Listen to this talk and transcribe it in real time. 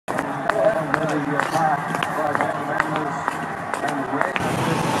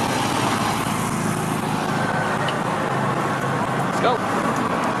Go!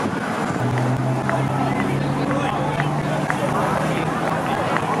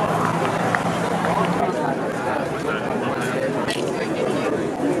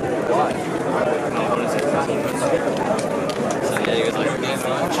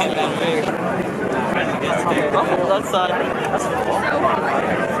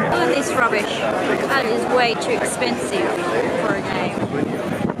 Oh, this rubbish. That is way too expensive for a game.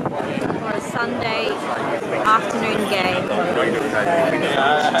 For a Sunday afternoon game.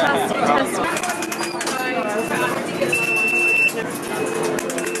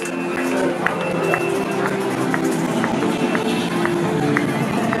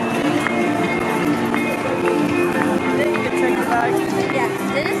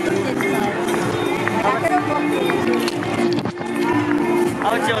 How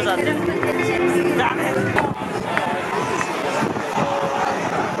much was that? Damn it!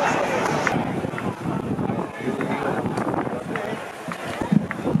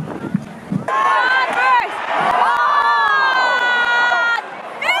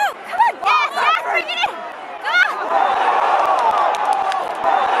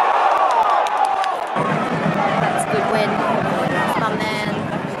 That's a good win. My man.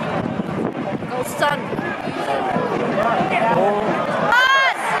 Goal son.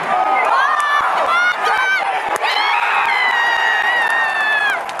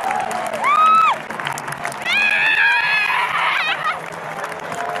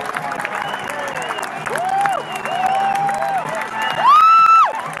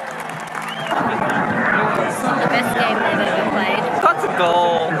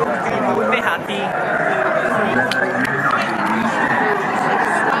 We'd be happy.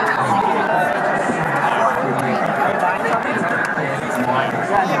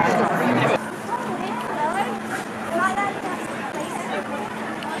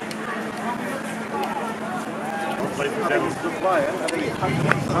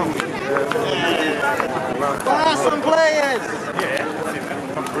 Awesome players! Yeah.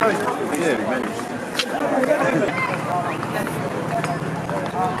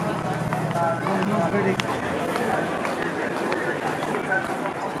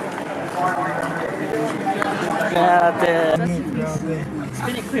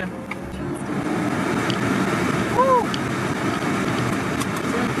 Spin it clear.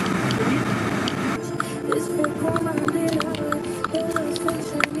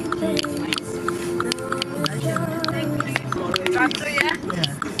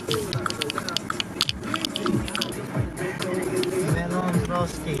 Melon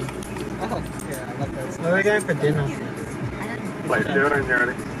roasty. Oh, yeah, I love that. Where are we going for dinner? Like, doing,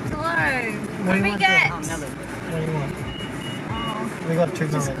 Johnny. Hello. What do you we want? get? What do you want? We got 2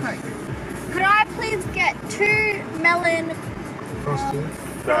 melons. Could I please get 2 melon? Frosty.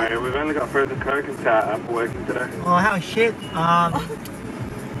 Sorry, we've only got frozen Coke and apple working today. Oh, how shit.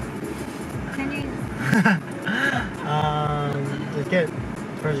 Can you? Just get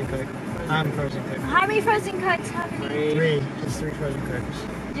frozen Coke. Frozen Coke. How many frozen cokes? How many? 3. Just 3 frozen Cokes.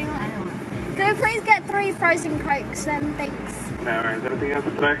 Do you want? Could I please get 3 frozen cokes then? Thanks. No worries. Anything else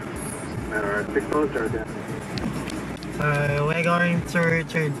for today? No worries. $6 right down. So we're going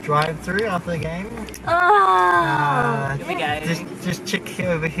to drive through after the game. Oh. Here we go. This chick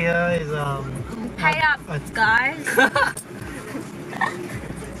over here is Pay up, guys.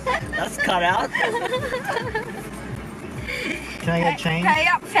 That's cut out. Can I get change? Pay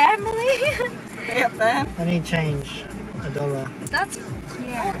up, family. Hey up there. I need change. $1. That's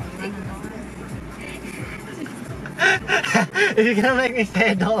yeah. If you're gonna make me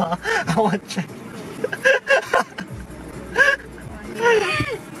pay $1, I want change.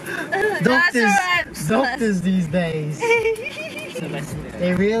 Doctors these days,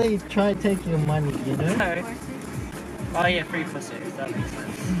 they really try to take your money, you know? Oh yeah, 3 for 6, that makes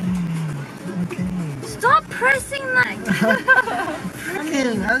sense. Okay. Stop pressing that.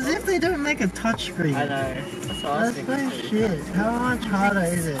 Freaking, as if they don't make a touchscreen. I know. That's what I was That's thinking. so shit. How much harder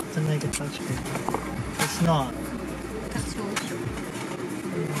is it to make a touchscreen? It's not. That's bullshit.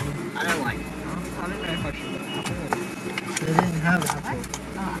 I don't like it. I don't know if I should. They didn't have Apple.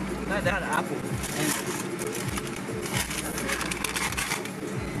 No, they had Apple.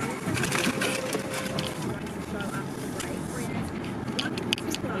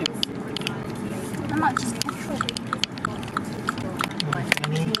 How much is petrol?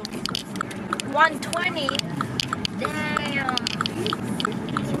 120. Damn.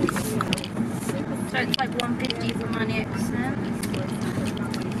 So it's like 150 for my next cent.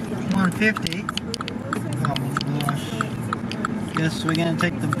 150? Oh my gosh. Guess we're gonna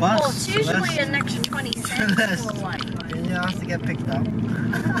take the bus. Well, it's usually an extra 20 cents for like. And you have to get picked up.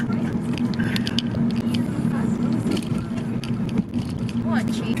 What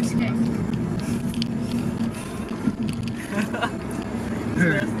cheapskate?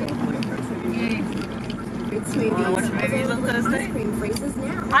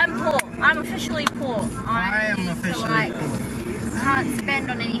 I'm poor. I'm officially poor. I am officially poor. Can't spend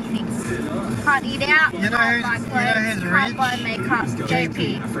on anything. Can't eat out. You know can't buy who's clothes, can't rich? buy makeup. JP.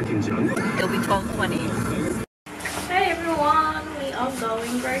 It'll be 12:20. Hey everyone, we are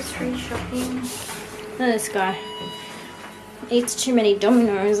going grocery shopping. Look at this guy. Eats too many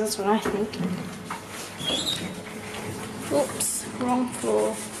Dominoes, that's what I think. Oops, wrong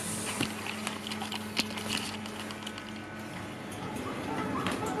floor.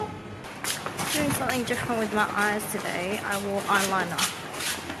 Doing something different with my eyes today. I wore eyeliner.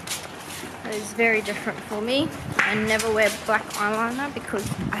 That is very different for me. I never wear black eyeliner because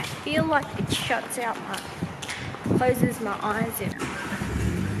I feel like it shuts out closes my eyes in.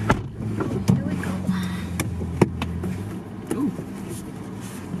 Here we go. Ooh.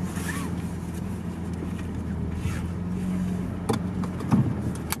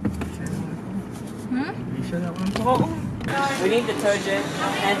 You sure that one's We need detergent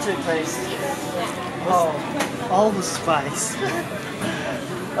and toothpaste. Oh, all the spice.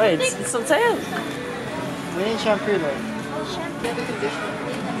 Wait, it's on sale. We need shampoo though.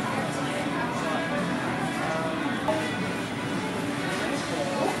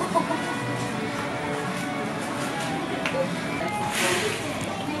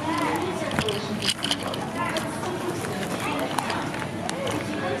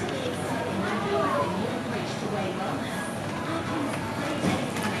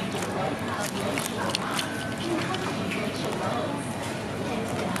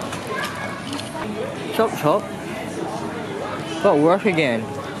 Chop chop. Got work again.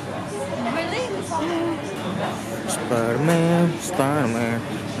 Really? Spider-Man, Spider-Man.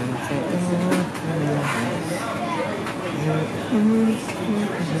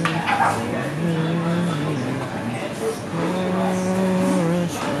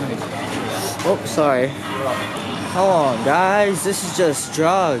 Oh, sorry. Hold on, guys. This is just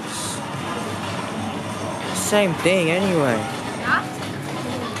drugs. Same thing anyway.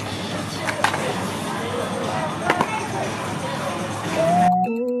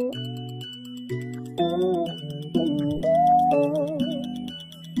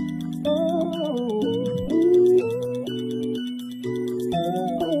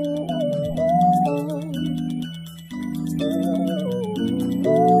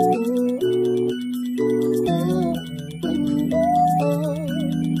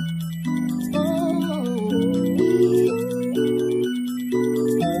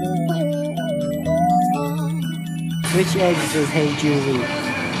 Which eggs does heyyyjune eat?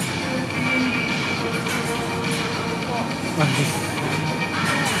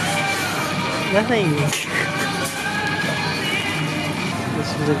 Nothing. This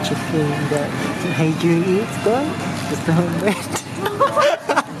is a chicken that heyyyjune eats, guys. Just the homemade.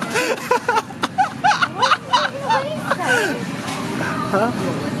 Huh?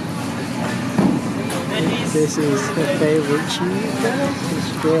 This is her favorite cheese, guys.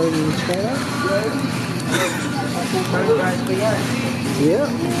 Australian cheddar. Yeah.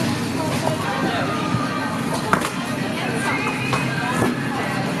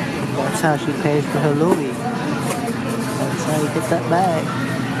 That's how she pays for her Louis. That's how you get that bag.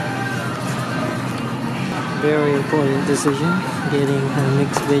 Very important decision, getting her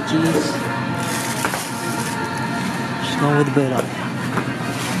mixed veggies. She's going with the bird eye.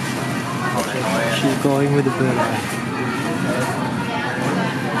 She's going with the bird eye.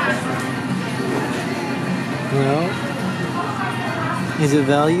 Well, is it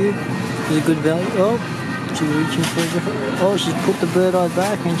value? Is it good value? Oh, she's reaching for the... Oh, she's put the bird eye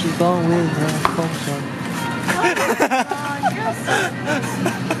back and she's going with Thompson.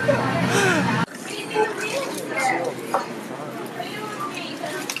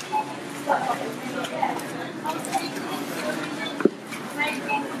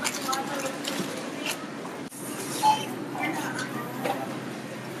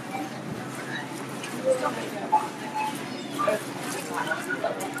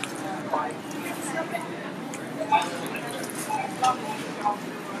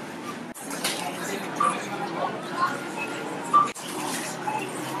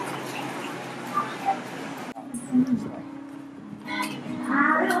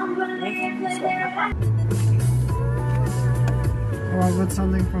 Oh, I got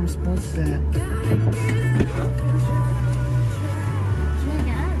something from Sports Bear.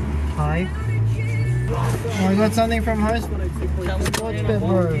 FAVE. Oh, I got something from host. Sports bet,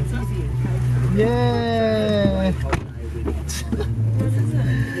 bro. Yeah.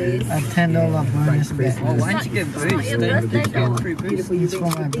 A $10 bonus bet. Oh, why don't you get boost? Don't you get free boost? It's for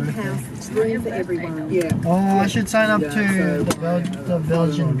my birthday. Oh, I should sign up to the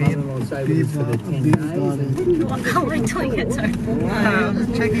Belgian beer garden. What are we doing it so?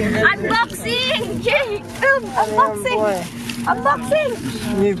 Checking Unboxing! Gee! Unboxing! Unboxing!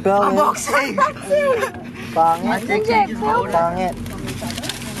 New belt. Unboxing! Pangit. Pangit.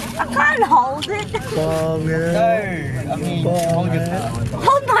 I can't hold it. No, I mean, hold your car.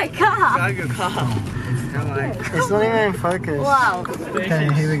 Oh my god! Drive your car. It's not even in focus. Wow. Okay,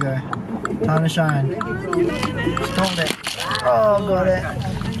 here we go. Time to shine. Just hold it. Oh, got it.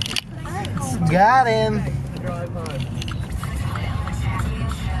 Got him.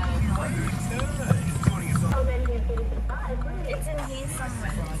 It's in here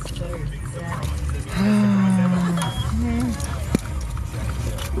somewhere.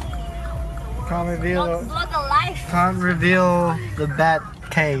 Can't reveal the bat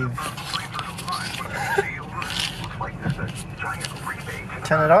cave.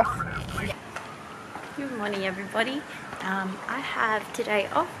 Turn it off. Good morning, everybody. I have today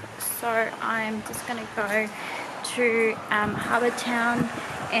off, so I'm just gonna go to Harbour Town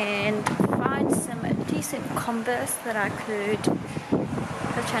and find some decent Converse that I could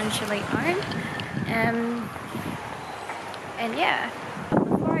potentially own. And yeah,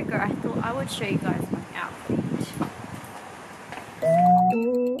 before I go, I thought I would show you guys my outfit.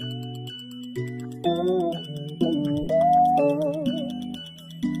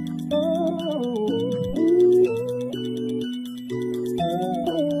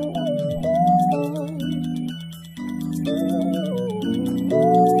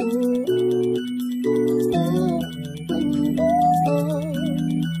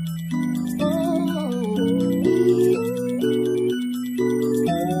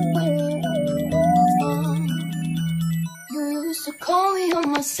 Call me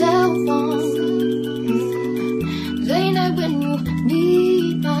on my cell phone.